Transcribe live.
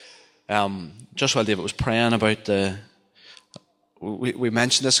Just while David was praying about we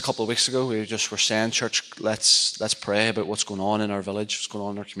mentioned this a couple of weeks ago. We just were saying, church, let's pray about what's going on in our village, what's going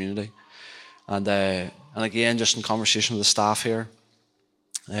on in our community, and again, just in conversation with the staff here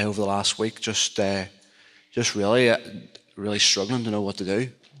over the last week, just really struggling to know what to do.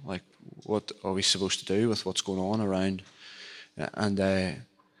 Like, what are we supposed to do with what's going on around? And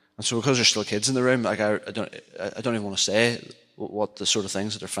so, because there's still kids in the room, like I don't even want to say what the sort of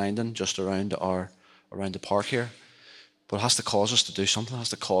things that they're finding just around the park here. But it has to cause us to do something. It has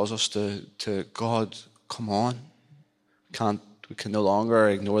to cause us to God, come on. We can no longer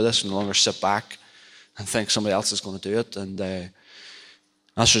ignore this, no longer sit back and think somebody else is going to do it. And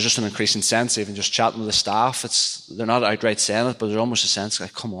that's just an increasing sense, even just chatting with the staff. They're not outright saying it, but there's almost a sense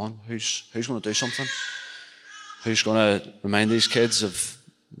like, come on, who's going to do something? Who's going to remind these kids of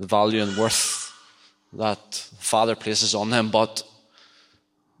the value and worth that Father places on them, but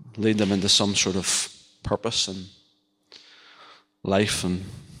lead them into some sort of purpose and life? And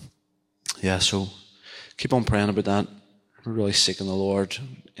so keep on praying about that. We're really seeking the Lord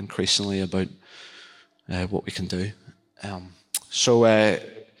increasingly about what we can do. So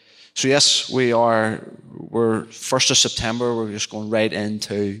yes, we're 1st of September. We're just going right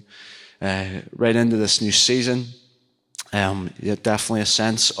into this new season. Definitely a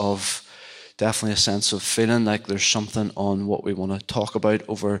sense of feeling like there's something on what we want to talk about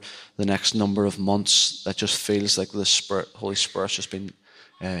over the next number of months that just feels like the Holy Spirit's just been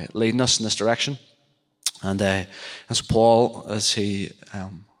leading us in this direction. And as Paul, as he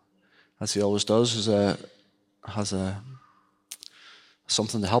always does, has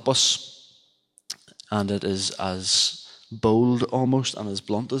something to help us, and it is as bold almost and as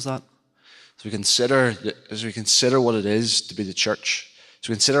blunt as that. As we consider what it is to be the church, as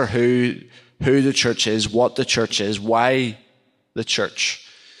we consider who the church is, what the church is, why the church.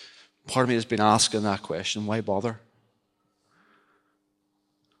 Part of me has been asking that question: why bother?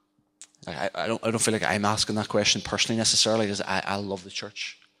 I don't feel like I'm asking that question personally necessarily, because I love the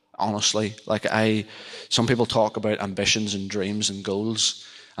church. Honestly, some people talk about ambitions and dreams and goals,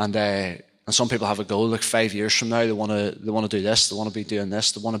 and some people have a goal like 5 years from now they want to do this, they want to be doing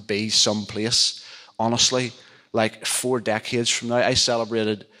this, they want to be someplace. Honestly, like 4 decades from now, I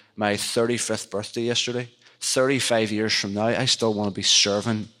celebrated my 35th birthday yesterday. 35 years from now, I still want to be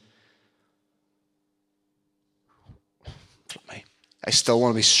serving. I still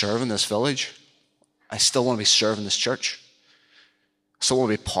want to be serving this village. I still want to be serving this church. I still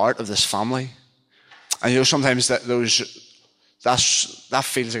want to be part of this family. And sometimes that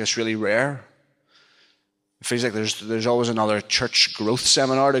feels like it's really rare. It feels like there's always another church growth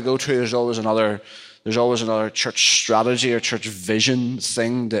seminar to go to. There's always another church strategy or church vision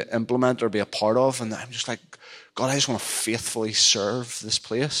thing to implement or be a part of. And I'm just like, God, I just want to faithfully serve this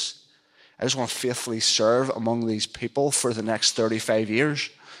place. I just want to faithfully serve among these people for the next 35 years.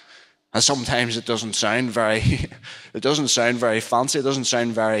 And sometimes it doesn't sound very fancy. It doesn't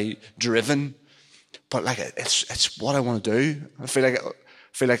sound very driven. But it's what I want to do. I feel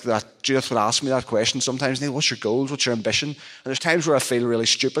like that Judith would ask me that question sometimes. Neil, what's your goals? What's your ambition? And there's times where I feel really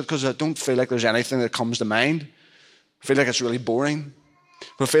stupid because I don't feel like there's anything that comes to mind. I feel like it's really boring.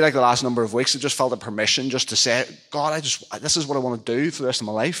 But I feel like the last number of weeks I just felt the permission just to say, God, this is what I want to do for the rest of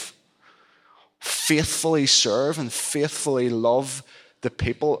my life. Faithfully serve and faithfully love the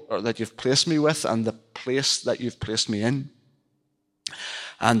people that you've placed me with and the place that you've placed me in.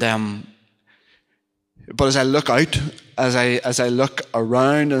 And but as I look out, as I look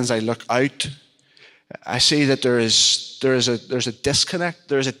around and as I look out, I see that there's a disconnect.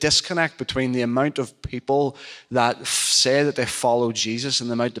 There's a disconnect between the amount of people that say that they follow Jesus and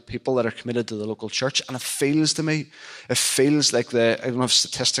the amount of people that are committed to the local church. And it feels to me, like I don't have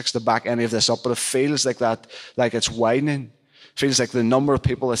statistics to back any of this up, but it feels like that, like it's widening. It feels like the number of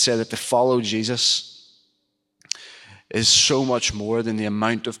people that say that they follow Jesus is so much more than the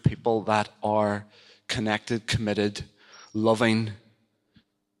amount of people that are connected, committed, loving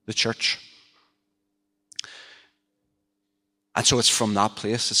the church. And so it's from that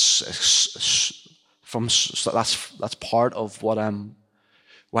place. That's part of why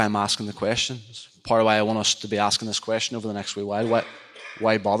I'm asking the question. It's part of why I want us to be asking this question over the next wee while.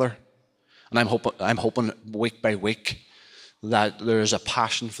 Why bother? And I'm hoping week by week that there is a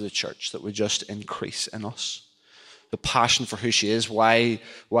passion for the church that would just increase in us. The passion for who she is. Why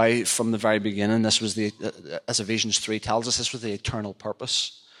from the very beginning, this was as Ephesians 3 tells us, this was the eternal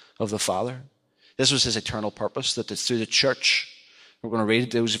purpose of the Father. This was his eternal purpose, that through the church, we're going to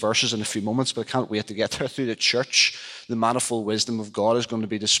read those verses in a few moments, but I can't wait to get there. Through the church, the manifold wisdom of God is going to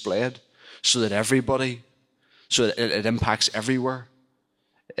be displayed so that it impacts everywhere.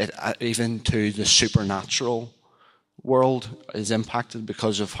 even to the supernatural world is impacted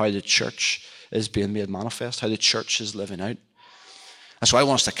because of how the church is being made manifest, how the church is living out. And so I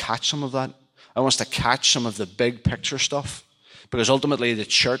want us to catch some of that. I want us to catch some of the big picture stuff, because ultimately the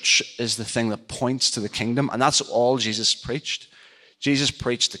church is the thing that points to the kingdom, and that's all Jesus preached. Jesus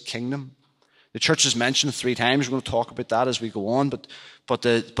preached the kingdom. The church is mentioned 3 times. We're going to talk about that as we go on, but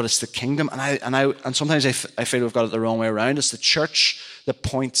it's the kingdom, and sometimes I feel we've got it the wrong way around. It's the church that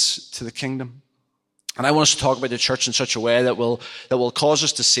points to the kingdom. And I want us to talk about the church in such a way that will cause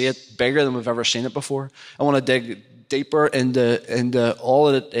us to see it bigger than we've ever seen it before. I want to dig deeper into all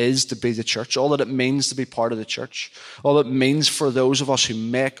that it is to be the church, all that it means to be part of the church, all that it means for those of us who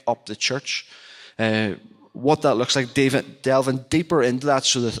make up the church, what that looks like, delving deeper into that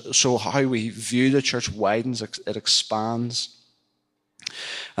so how we view the church widens, it expands.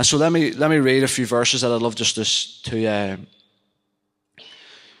 And so let me read a few verses that I'd love just to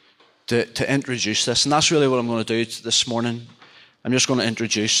introduce this. And that's really what I'm going to do this morning. I'm just going to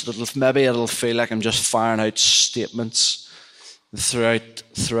introduce. Maybe it'll feel like I'm just firing out statements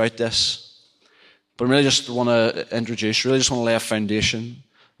throughout this. But I really just want to introduce, really just want to lay a foundation.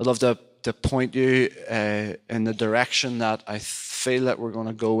 I'd love to point you in the direction that I feel that we're going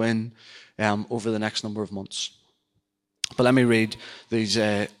to go in over the next number of months. But let me read these.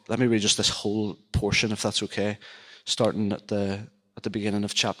 Let me read just this whole portion, if that's okay, starting at the beginning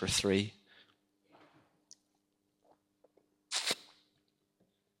of chapter 3.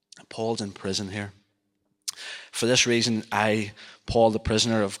 Paul's in prison here. For this reason, I, Paul, the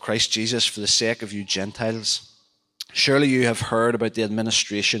prisoner of Christ Jesus, for the sake of you Gentiles, surely you have heard about the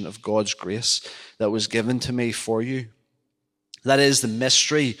administration of God's grace that was given to me for you. That is the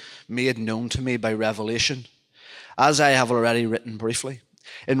mystery made known to me by revelation, as I have already written briefly.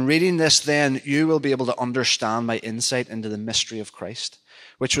 In reading this, then, you will be able to understand my insight into the mystery of Christ,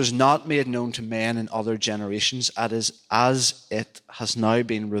 which was not made known to men in other generations, as it has now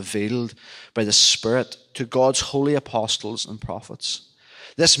been revealed by the Spirit to God's holy apostles and prophets.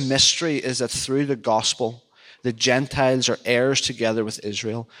 This mystery is that through the gospel, the Gentiles are heirs together with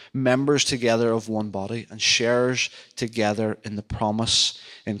Israel, members together of one body, and sharers together in the promise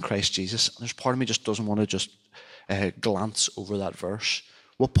in Christ Jesus. And there's part of me just doesn't want to just glance over that verse.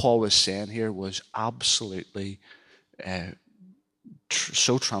 What Paul was saying here was absolutely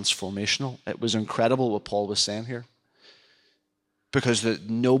so transformational. It was incredible what Paul was saying here, because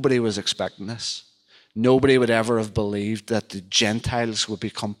nobody was expecting this. Nobody would ever have believed that the Gentiles would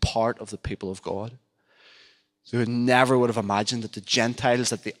become part of the people of God. They never would have imagined that the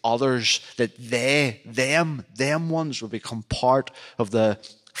Gentiles, that the others, that them ones would become part of the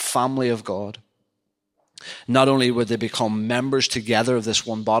family of God. Not only would they become members together of this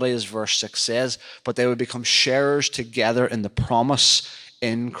one body, as verse 6 says, but they would become sharers together in the promise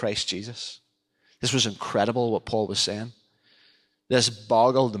in Christ Jesus. This was incredible what Paul was saying. This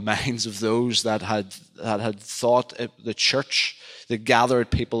boggled the minds of those that had thought the church, the gathered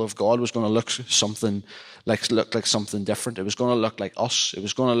people of God, was going to look like something different. It was going to look like us. It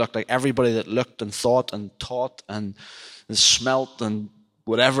was going to look like everybody that looked and thought and taught and smelt and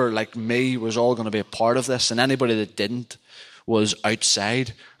whatever, like me, was all going to be a part of this, and anybody that didn't was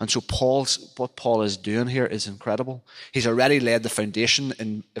outside. And so what Paul is doing here is incredible. He's already laid the foundation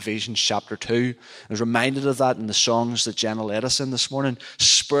in Ephesians chapter 2. I was reminded of that in the songs that Jenna led us in this morning.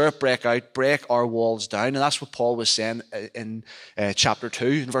 Spirit break out, break our walls down. And that's what Paul was saying in chapter 2,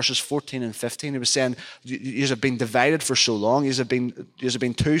 in verses 14 and 15. He was saying, you have been divided for so long. You have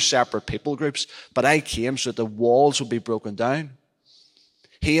been 2 separate people groups, but I came so that the walls would be broken down.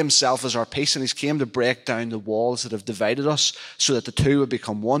 He himself is our peace, and he's came to break down the walls that have divided us so that the two would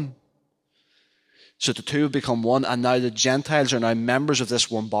become one. So that the two would become one, and now the Gentiles are now members of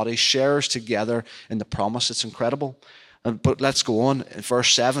this one body, sharers together in the promise. It's incredible. But let's go on. In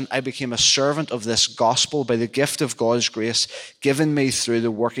verse 7, I became a servant of this gospel by the gift of God's grace given me through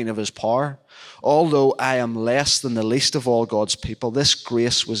the working of his power. Although I am less than the least of all God's people, this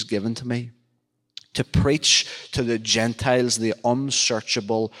grace was given to me, to preach to the Gentiles the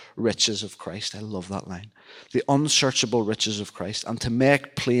unsearchable riches of Christ. I love that line. The unsearchable riches of Christ, and to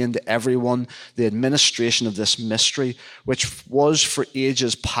make plain to everyone the administration of this mystery, which for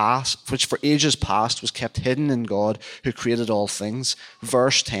ages past was kept hidden in God who created all things.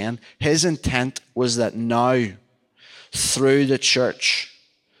 Verse 10, his intent was that now, through the church,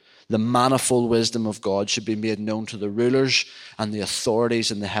 the manifold wisdom of God should be made known to the rulers and the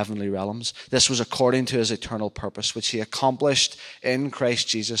authorities in the heavenly realms. This was according to his eternal purpose, which he accomplished in Christ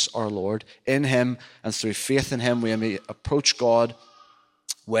Jesus our Lord. In him and through faith in him, we may approach God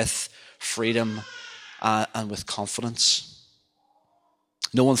with freedom and with confidence.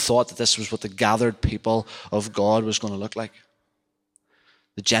 No one thought that this was what the gathered people of God was going to look like.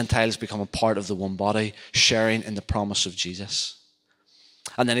 The Gentiles become a part of the one body, sharing in the promise of Jesus.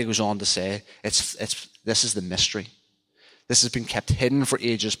 And then he goes on to say, this is the mystery. This has been kept hidden for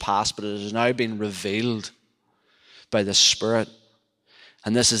ages past, but it has now been revealed by the Spirit.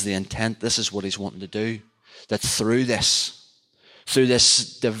 And this is the intent. This is what he's wanting to do. That through this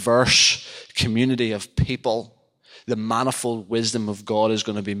diverse community of people, the manifold wisdom of God is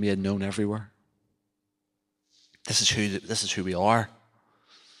going to be made known everywhere. This is who we are.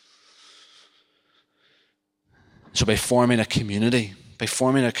 So by forming a community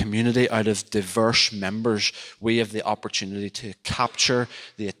out of diverse members, we have the opportunity to capture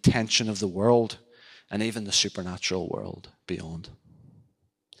the attention of the world and even the supernatural world beyond.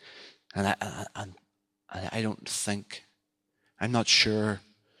 And I'm not sure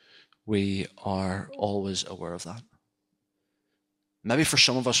we are always aware of that. Maybe for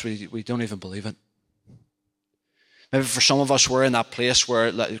some of us, we don't even believe it. Maybe for some of us, we're in that place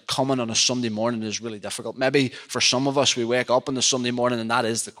where coming on a Sunday morning is really difficult. Maybe for some of us, we wake up on the Sunday morning and that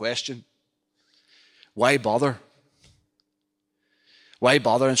is the question. Why bother? Why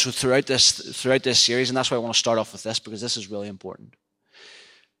bother? And so throughout this series, and that's why I want to start off with this, because this is really important.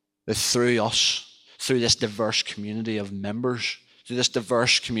 That through us, through this diverse community of members, through this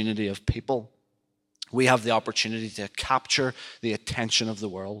diverse community of people, we have the opportunity to capture the attention of the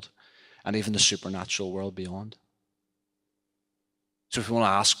world and even the supernatural world beyond. So if we want to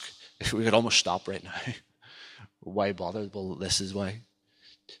ask, if we could almost stop right now, why bother? Well, this is why.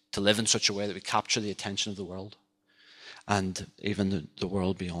 To live in such a way that we capture the attention of the world and even the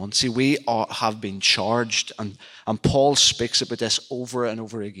world beyond. See, we have been charged, and Paul speaks about this over and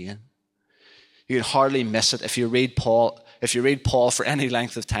over again. You can hardly miss it. If you read Paul for any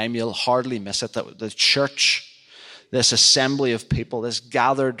length of time, you'll hardly miss it. That the church, this assembly of people, this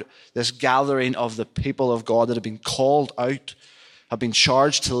gathering of the people of God that have been called out, have been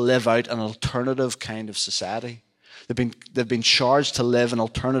charged to live out an alternative kind of society. They've been charged to live an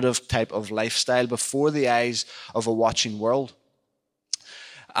alternative type of lifestyle before the eyes of a watching world.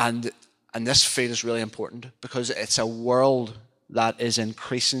 And this faith is really important because it's a world that is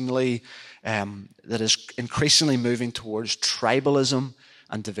increasingly moving towards tribalism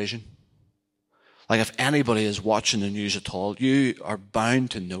and division. Like if anybody is watching the news at all, you are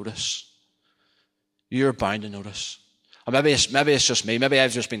bound to notice. You're bound to notice. Or maybe it's just me. Maybe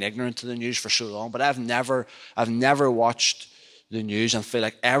I've just been ignorant to the news for so long. But I've never watched the news and feel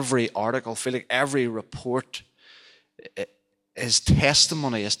like every article, feel like every report is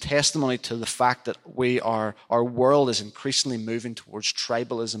testimony to the fact that our world is increasingly moving towards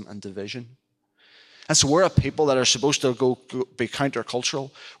tribalism and division. And so we're a people that are supposed to be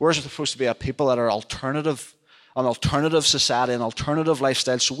countercultural. We're supposed to be a people that are alternative, an alternative society, an alternative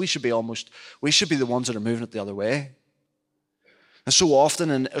lifestyle. So we should be the ones that are moving it the other way. And so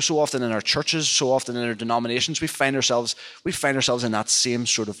often in our churches, so often in our denominations, we find ourselves in that same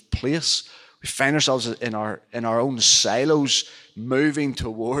sort of place. We find ourselves in our own silos, moving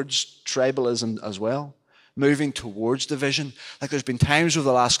towards tribalism as well, moving towards division. Like there's been times over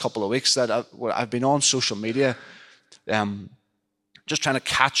the last couple of weeks that I've been on social media, just trying to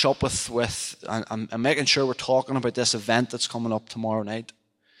catch up with and making sure we're talking about this event that's coming up tomorrow night.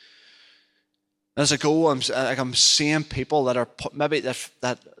 As I go, I'm seeing people that are maybe that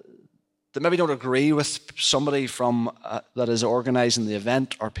maybe don't agree with somebody from that is organising the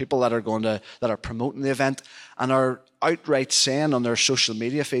event, or people that are promoting the event, and are outright saying on their social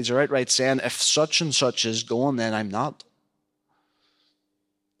media feeds, or outright saying, if such and such is going, then I'm not.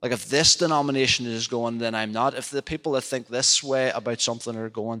 Like if this denomination is going, then I'm not. If the people that think this way about something are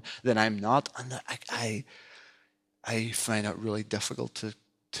going, then I'm not. And I find it really difficult to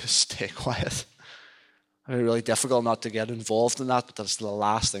stay quiet. It's really difficult not to get involved in that, but that's the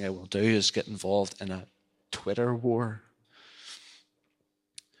last thing I will do is get involved in a Twitter war.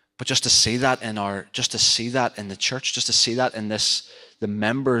 But just to see that in the church, just to see that in the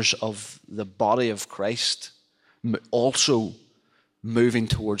members of the body of Christ also moving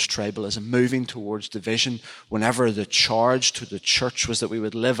towards tribalism, moving towards division, whenever the charge to the church was that we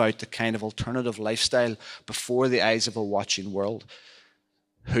would live out the kind of alternative lifestyle before the eyes of a watching world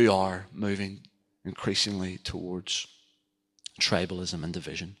who are moving increasingly towards tribalism and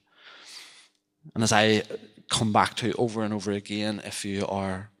division. And as I come back to over and over again, if you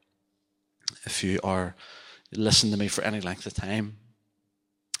are listening to me for any length of time,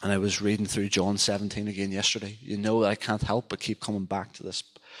 and I was reading through John 17 again yesterday, you know that I can't help but keep coming back to this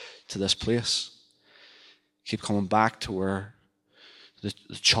place. Keep coming back to where the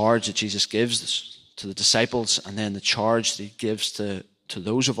charge that Jesus gives to the disciples, and then the charge that he gives to to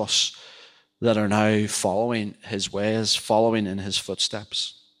those of us that are now following his ways, following in his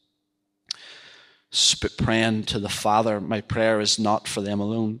footsteps. Praying to the Father, my prayer is not for them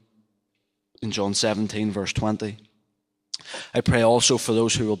alone. In John 17, verse 20. I pray also for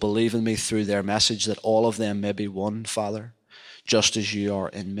those who will believe in me through their message, that all of them may be one, Father, just as you are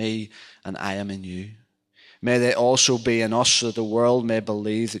in me and I am in you. May they also be in us, so that the world may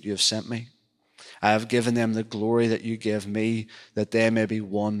believe that you have sent me. I have given them the glory that you gave me, that they may be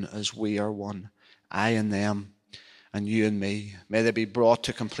one as we are one, I and them, and you and me. May they be brought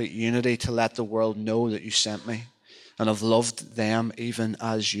to complete unity, to let the world know that you sent me and have loved them even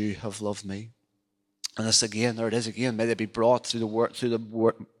as you have loved me. And this again, there it is again. May they be brought through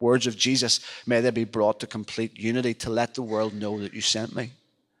the words of Jesus. May they be brought to complete unity, to let the world know that you sent me.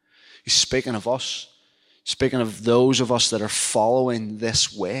 He's speaking of us, speaking of those of us that are following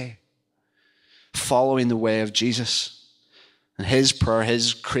this way, following the way of Jesus. And his prayer,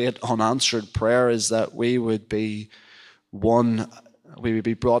 his great unanswered prayer, is that we would be one, we would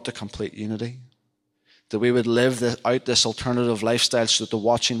be brought to complete unity, that we would live out this alternative lifestyle, so that the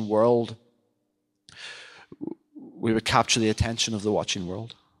watching world, we would capture the attention of the watching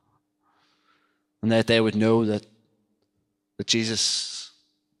world, and that they would know that Jesus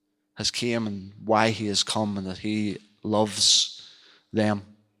has came and why he has come, and that he loves them.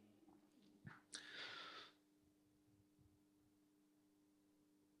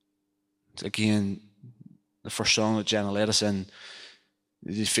 Again, the first song that Jenna led us in,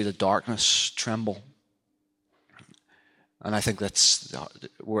 you feel the darkness tremble. And I think that's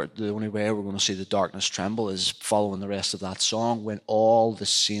the only way we're going to see the darkness tremble is following the rest of that song, when all the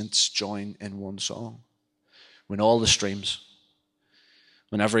saints join in one song. When all the streams,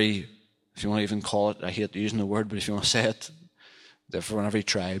 when every, if you want to even call it, I hate using the word, but if you want to say it, when every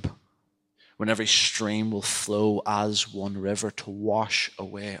tribe, when every stream will flow as one river to wash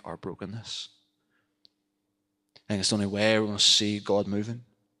away our brokenness. I think it's the only way we're going to see God moving.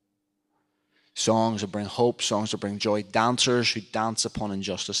 Songs that bring hope, songs that bring joy, dancers who dance upon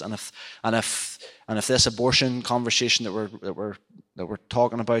injustice. And if this abortion conversation that we're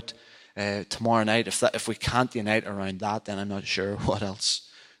talking about tomorrow night, if we can't unite around that, then I'm not sure what else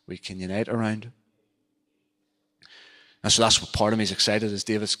we can unite around. And so that's what part of me is excited, as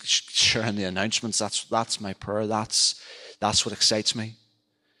David's sharing the announcements. That's my prayer. That's what excites me.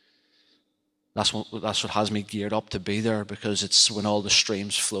 That's what has me geared up to be there, because it's when all the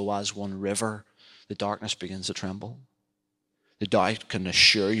streams flow as one river, the darkness begins to tremble. I can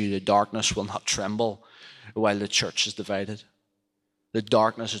assure you, the darkness will not tremble while the church is divided. The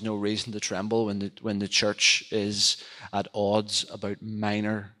darkness has no reason to tremble when the church is at odds about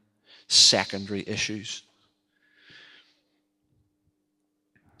minor, secondary issues.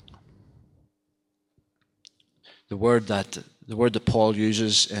 The word that Paul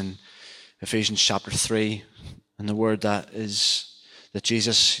uses in Ephesians chapter 3, and the word that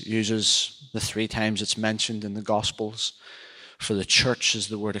Jesus uses the 3 times it's mentioned in the Gospels for the church, is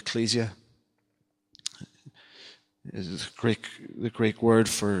the word ecclesia. The Greek word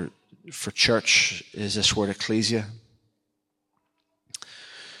for church is this word ecclesia.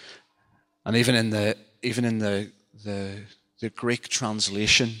 And even in the Greek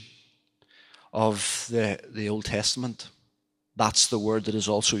translation of the Old Testament, that's the word that is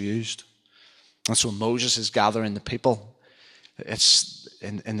also used. And so Moses is gathering the people. It's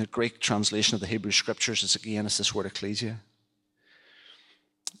in the Greek translation of the Hebrew Scriptures, it's this word ecclesia.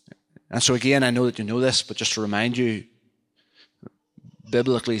 And so again, I know that you know this, but just to remind you,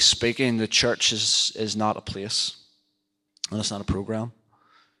 biblically speaking, the church is not a place, and it's not a program,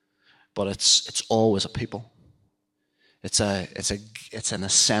 but it's always a people. It's an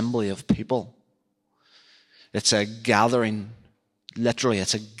assembly of people. It's a gathering. Literally,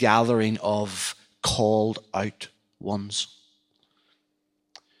 it's a gathering of called out ones.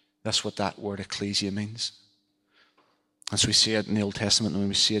 That's what that word ecclesia means. As we see it in the Old Testament, and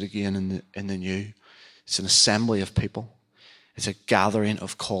we see it again in the New, it's an assembly of people. It's a gathering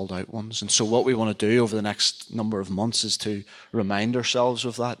of called out ones. And so what we want to do over the next number of months is to remind ourselves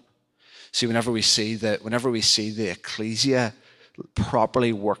of that. See, whenever we see the ecclesia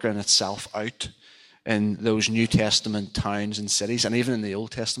properly working itself out in those New Testament towns and cities, and even in the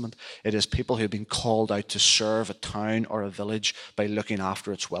Old Testament, it is people who have been called out to serve a town or a village by looking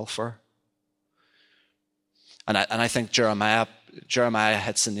after its welfare. And I think Jeremiah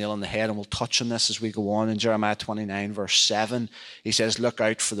hits the nail on the head, and we'll touch on this as we go on. In Jeremiah 29, verse 7, he says, look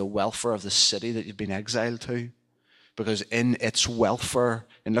out for the welfare of the city that you've been exiled to, because in its welfare,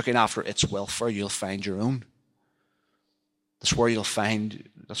 in looking after its welfare, you'll find your own. That's where you'll find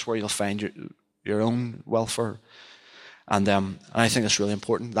your own welfare. And I think it's really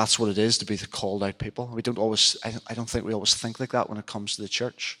important. That's what it is to be the called out people. I don't think we always think like that when it comes to the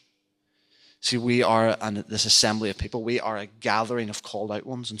church. See, we are this assembly of people. We are a gathering of called out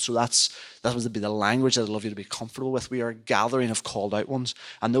ones. And so that would be the language that I'd love you to be comfortable with. We are a gathering of called out ones.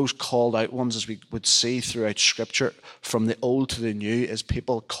 And those called out ones, as we would see throughout Scripture, from the old to the new, is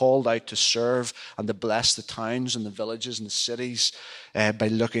people called out to serve and to bless the towns and the villages and the cities by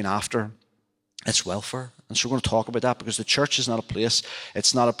looking after its welfare. And so we're going to talk about that, because the church is not a place,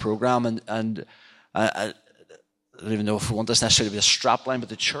 it's not a program, and I don't even know if we want this necessarily to be a strapline, but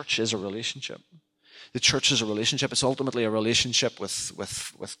the church is a relationship. The church is a relationship. It's ultimately a relationship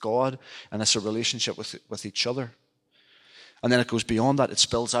with God, and it's a relationship with each other. And then it goes beyond that. It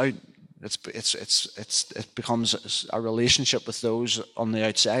spills out. It becomes a relationship with those on the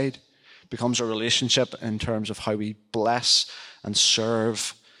outside. It becomes a relationship in terms of how we bless and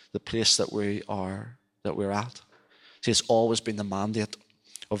serve the place that we're at. See, it's always been the mandate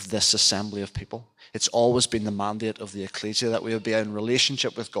of this assembly of people. It's always been the mandate of the ecclesia that we would be in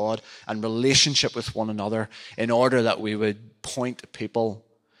relationship with God and relationship with one another, in order that we would point people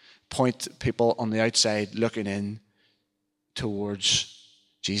on the outside looking in towards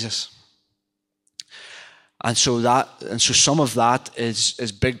Jesus. And so some of that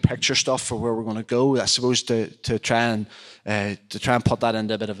is big picture stuff for where we're going to go. I suppose to try and put that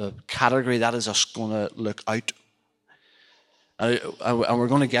into a bit of a category, that is us going to look out. And we're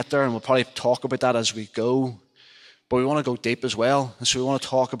going to get there, and we'll probably talk about that as we go. But we want to go deep as well. And so we want to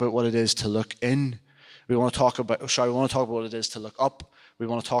talk about what it is to look in. We want to talk about what it is to look up. We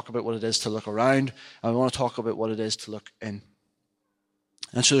want to talk about what it is to look around. And we want to talk about what it is to look in.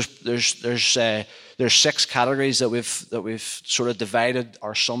 And so there's 6 categories that we've sort of divided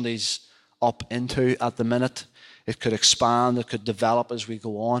our Sundays up into at the minute. It could expand, it could develop as we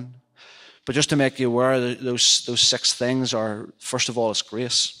go on. But just to make you aware, those 6 things are, first of all, it's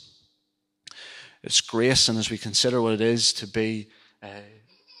grace. It's grace, and as we consider what it is to be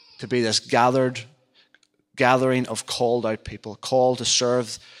this gathering of called out people, called to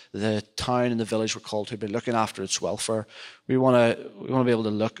serve the town and the village we're called to, be looking after its welfare. We want to be able to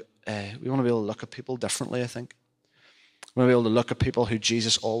look. We want to be able to look at people differently. I think we want to be able to look at people who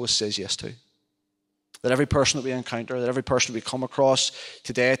Jesus always says yes to. That every person that we encounter, that every person we come across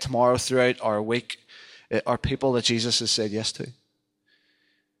today, tomorrow, throughout our week, are people that Jesus has said yes to,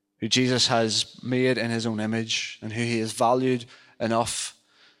 who Jesus has made in his own image, and who he has valued enough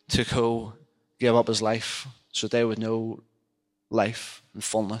to go give up his life so they would know life and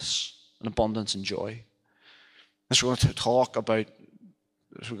fullness and abundance and joy. And so we're going to talk about,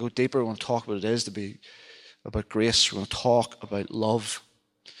 as we go deeper, we're going to talk about what it is to be about grace. We're going to talk about love.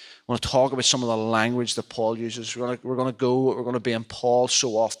 We're going to talk about some of the language that Paul uses. We're going to be in Paul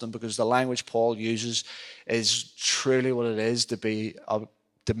so often, because the language Paul uses is truly what it is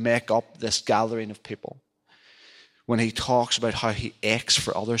to make up this gathering of people. When he talks about how he aches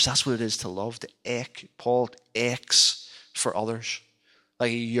for others, that's what it is to love, to ache. Paul aches for others.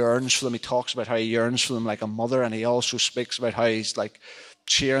 Like he yearns for them. He talks about how he yearns for them like a mother, and he also speaks about how he's like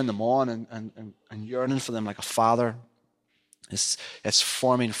cheering them on and yearning for them like a father. It's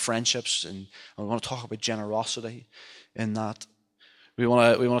forming friendships, and we want to talk about generosity in that. We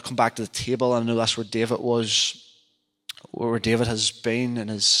want to come back to the table. I know that's where David was, where David has been in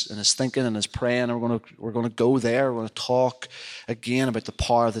his thinking and his praying. And we're going to go there. We're going to talk again about the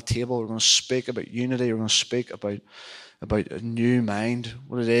power of the table. We're going to speak about unity. We're going to speak about a new mind,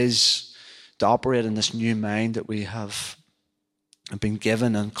 what it is to operate in this new mind that we have been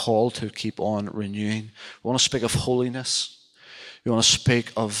given and called to keep on renewing. We want to speak of holiness. We want to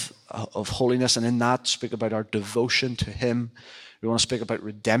speak of holiness, and in that speak about our devotion to him. We want to speak about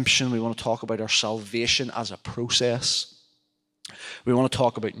redemption. We want to talk about our salvation as a process. We want to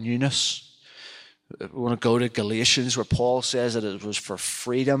talk about newness. We want to go to Galatians, where Paul says that it was for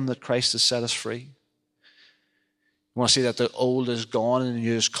freedom that Christ has set us free. We want to see that the old is gone and the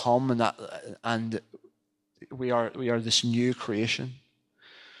new has come, and we are this new creation.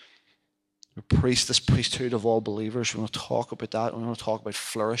 We're this priesthood of all believers. We want to talk about that. We want to talk about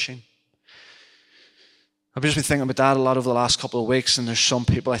flourishing. I've just been thinking about that a lot over the last couple of weeks, and there's some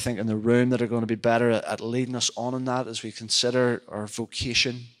people, I think, in the room that are going to be better at leading us on in that as we consider our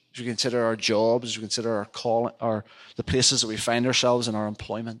vocation, as we consider our jobs, as we consider our call, the places that we find ourselves in our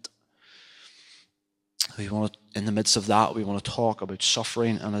employment. In the midst of that, we want to talk about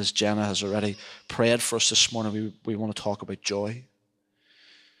suffering, and as Jenna has already prayed for us this morning, we want to talk about joy.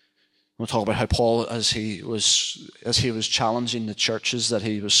 We'll talk about how Paul, as he was challenging the churches that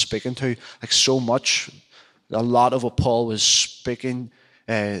he was speaking to, like so much, a lot of what Paul was speaking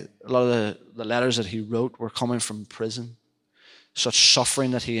A lot of the letters that he wrote were coming from prison. Such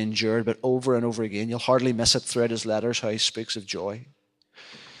suffering that he endured, but over and over again, you'll hardly miss it throughout his letters, how he speaks of joy.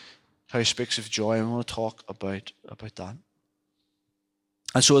 How he speaks of joy, and I want to talk about that.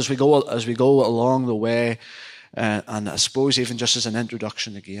 And so as we go along the way, and I suppose even just as an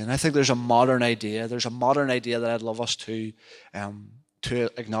introduction again, I think there's a modern idea. There's a modern idea that I'd love us to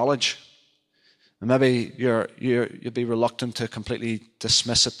acknowledge. And maybe you'll be reluctant to completely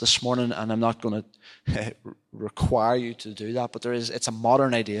dismiss it this morning, and I'm not going to require you to do that. But it's a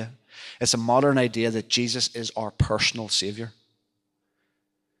modern idea. It's a modern idea that Jesus is our personal Savior.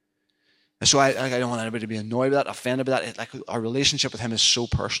 And so I don't want anybody to be annoyed with that, offended by that. Like, our relationship with him is so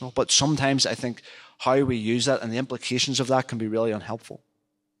personal. But sometimes I think how we use that and the implications of that can be really unhelpful.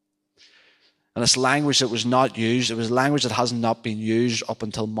 And it's language that was not used. It was language that has not been used up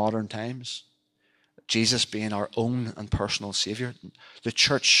until modern times. Jesus being our own and personal Savior. The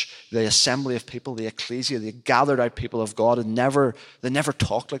church, the assembly of people, the ecclesia, the gathered out people of God, they never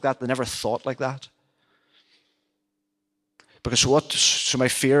talked like that. They never thought like that. Because so my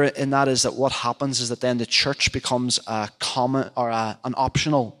fear in that is that what happens is that then the church becomes a common or an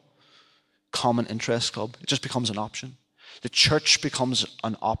optional common interest club. It just becomes an option. The church becomes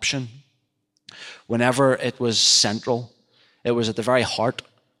an option whenever it was central. It was at the very heart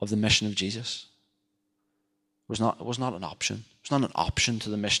of the mission of Jesus. It was not an option. It was not an option to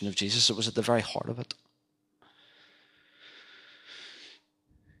the mission of Jesus. It was at the very heart of it.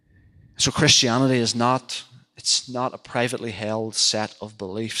 So Christianity is not a privately held set of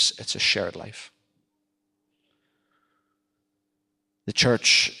beliefs. It's a shared life. The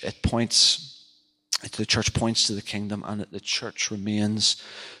church points to the kingdom, and the church remains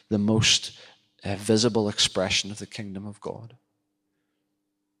the most visible expression of the kingdom of God.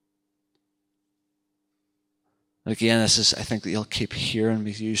 And again, I think that you'll keep hearing me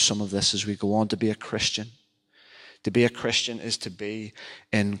use some of this as we go on. To be a Christian. To be a Christian is to be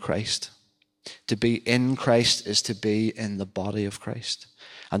in Christ. To be in Christ is to be in the body of Christ.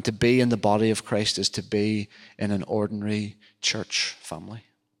 And to be in the body of Christ is to be in an ordinary church family.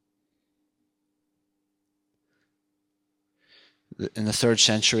 In the 3rd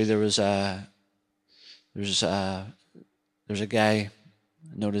century, there was a guy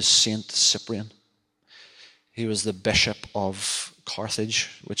known as Saint Cyprian. He was the bishop of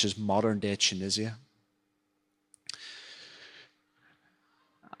Carthage, which is modern-day Tunisia.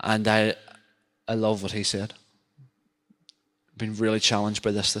 And I love what he said. I've been really challenged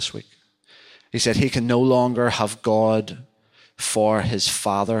by this week. He said he can no longer have God for his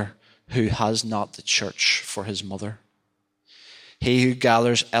father who has not the church for his mother. He who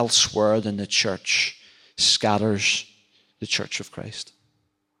gathers elsewhere than the church scatters the church of Christ.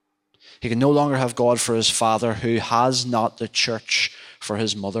 He can no longer have God for his father who has not the church for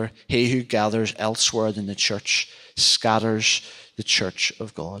his mother. He who gathers elsewhere than the church scatters the church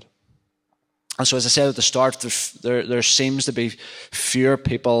of God. And so, as I said at the start, there seems to be fewer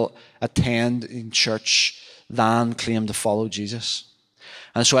people attend in church than claim to follow Jesus.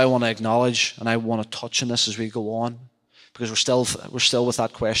 And so I want to acknowledge and I want to touch on this as we go on, because we're still with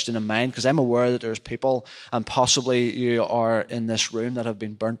that question in mind, because I'm aware that there's people, and possibly you are in this room, that have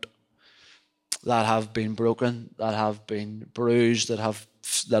been burnt, that have been broken, that have been bruised, that have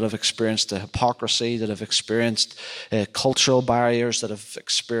experienced the hypocrisy, that have experienced cultural barriers, that have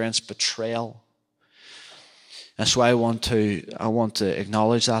experienced betrayal. And so I want to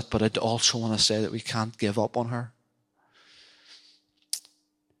acknowledge that, but I also want to say that we can't give up on her.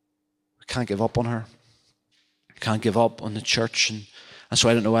 We can't give up on her. We can't give up on the church. And so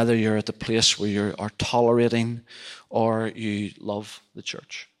I don't know whether you're at the place where you are tolerating or you love the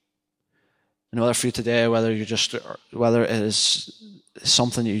church. And whether for you today, whether it is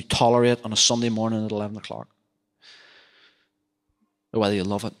something you tolerate on a Sunday morning at 11 o'clock, or whether you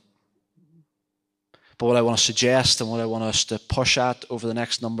love it. But what I want to suggest and what I want us to push at over the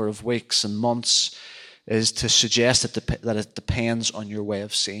next number of weeks and months is to suggest that it depends on your way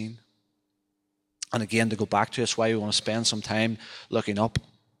of seeing. And again, to go back to it's why we want to spend some time looking up.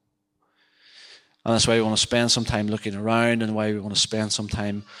 And that's why we want to spend some time looking around, and why we want to spend some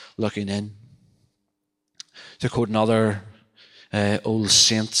time looking in. To quote another old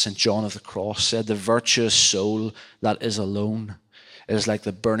saint, St. John of the Cross, said, "The virtuous soul that is alone is like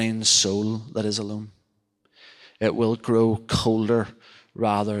the burning soul that is alone. It will grow colder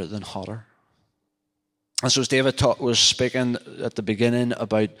rather than hotter." And so as David was speaking at the beginning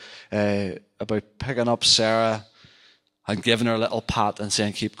about picking up Sarah and giving her a little pat and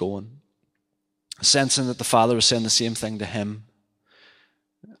saying, "Keep going," sensing that the Father was saying the same thing to him,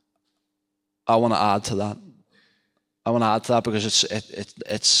 I want to add to that. I want to add to that because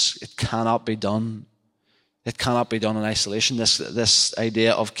it cannot be done. It cannot be done in isolation. This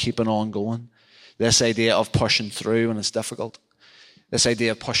idea of keeping on going, this idea of pushing through when it's difficult, this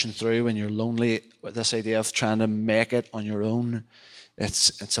idea of pushing through when you're lonely, this idea of trying to make it on your own,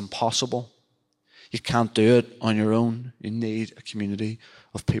 it's impossible. You can't do it on your own. You need a community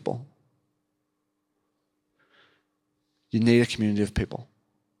of people. You need a community of people.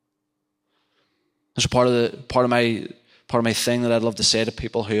 There's part of my thing that I'd love to say to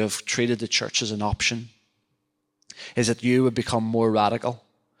people who have treated the church as an option is that you would become more radical.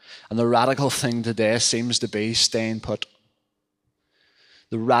 And the radical thing today seems to be staying put.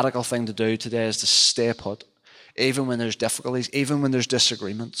 The radical thing to do today is to stay put, even when there's difficulties, even when there's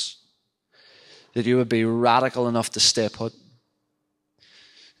disagreements. That you would be radical enough to stay put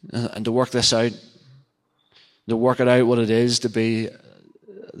and to work this out, to work it out what it is to be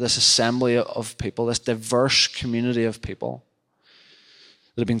this assembly of people, this diverse community of people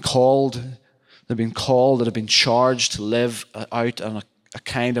that have been called, that have been charged to live out in a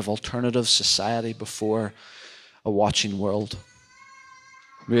kind of alternative society before a watching world.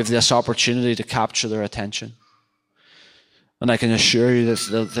 We have this opportunity to capture their attention. And I can assure you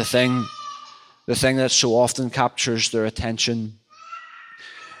that the thing that so often captures their attention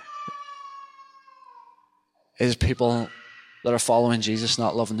is people that are following Jesus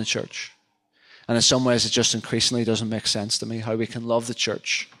not loving the church. And in some ways it just increasingly doesn't make sense to me how we can love the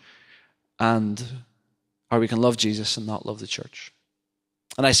church and how we can love Jesus and not love the church.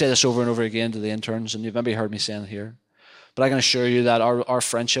 And I say this over and over again to the interns, and you've maybe heard me saying it here, but I can assure you that our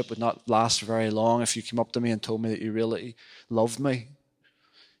friendship would not last very long if you came up to me and told me that you really loved me.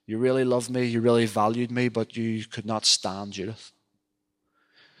 You really loved me, you really valued me, but you could not stand Judith.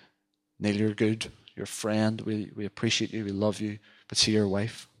 Neil, you're good. You're a friend. We appreciate you. We love you. But see your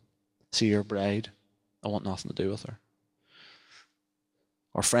wife. See your bride. I want nothing to do with her.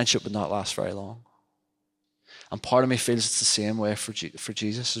 Our friendship would not last very long. And part of me feels it's the same way for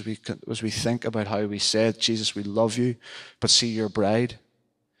Jesus as we think about how we said, Jesus, we love you, but see your bride.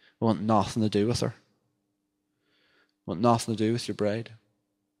 We want nothing to do with her. We want nothing to do with your bride.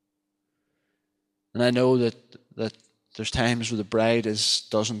 And I know that there's times where the bride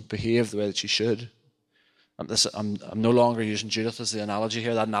doesn't behave the way that she should. I'm no longer using Judith as the analogy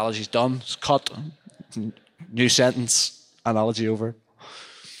here. That analogy's done. It's cut. New sentence. Analogy over.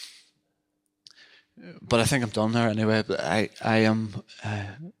 But I think I'm done there anyway. But I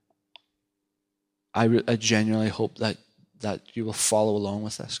genuinely hope that you will follow along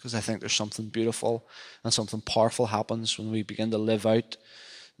with this, because I think there's something beautiful and something powerful happens when we begin to live out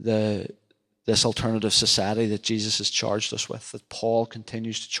this alternative society that Jesus has charged us with, that Paul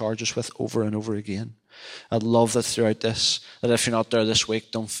continues to charge us with over and over again. I'd love that throughout this, that if you're not there this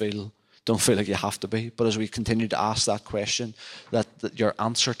week, don't feel like you have to be. But as we continue to ask that question, that your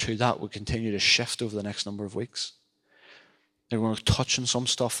answer to that will continue to shift over the next number of weeks. We're going to touch on some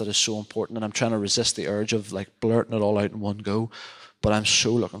stuff that is so important, and I'm trying to resist the urge of blurting it all out in one go, but I'm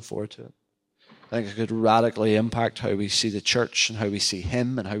so looking forward to it. I think it could radically impact how we see the church and how we see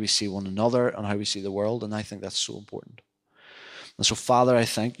him and how we see one another and how we see the world, and I think that's so important. And so, Father, I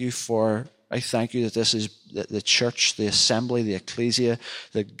thank you that this is the church, the assembly, the ecclesia,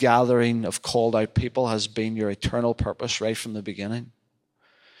 the gathering of called out people has been your eternal purpose right from the beginning.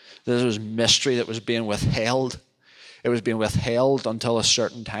 This was mystery that was being withheld. It was being withheld until a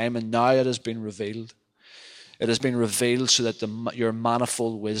certain time, and now it has been revealed. It has been revealed so that your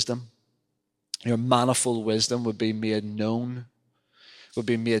manifold wisdom would be made known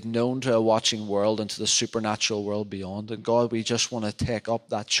to a watching world and to the supernatural world beyond. And God, we just want to take up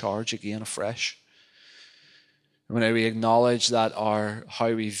that charge again afresh. When we acknowledge that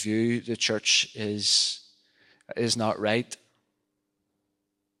how we view the church is not right,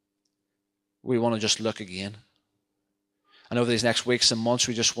 we want to just look again. And over these next weeks and months,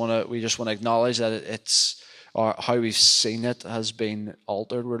 we just want to acknowledge that how we've seen it has been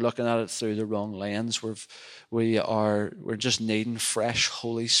altered. We're looking at it through the wrong lens. We're just needing fresh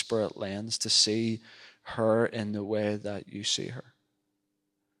Holy Spirit lens to see her in the way that you see her.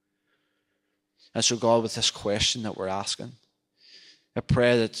 And so, God, with this question that we're asking, I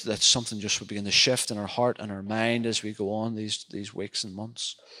pray that something just would begin to shift in our heart and our mind as we go on these weeks and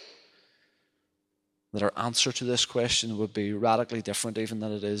months. That our answer to this question would be radically different even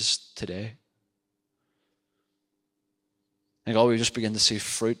than it is today. And God, we just begin to see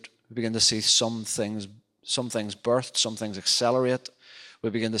fruit. We begin to see some things birthed, some things accelerate. We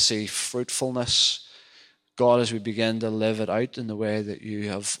begin to see fruitfulness. God, as we begin to live it out in the way that you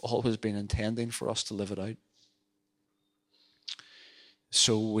have always been intending for us to live it out.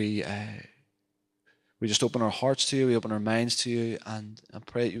 So we We just open our hearts to you, we open our minds to you, and I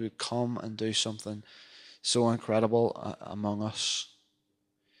pray that you would come and do something so incredible among us.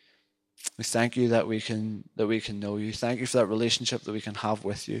 We thank you that we can know you. Thank you for that relationship that we can have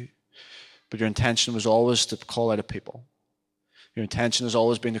with you. But your intention was always to call out a people. Your intention has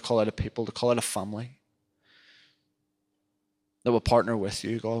always been to call out a people, to call out a family that will partner with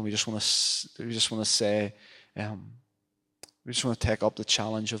you, God. We just want to say, we just want to take up the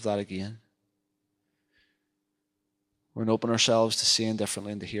challenge of that again. We're going to open ourselves to seeing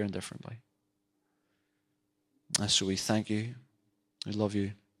differently and to hearing differently. And so we thank you. We love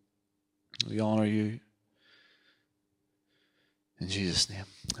you. We honor you. In Jesus' name,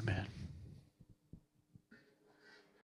 amen.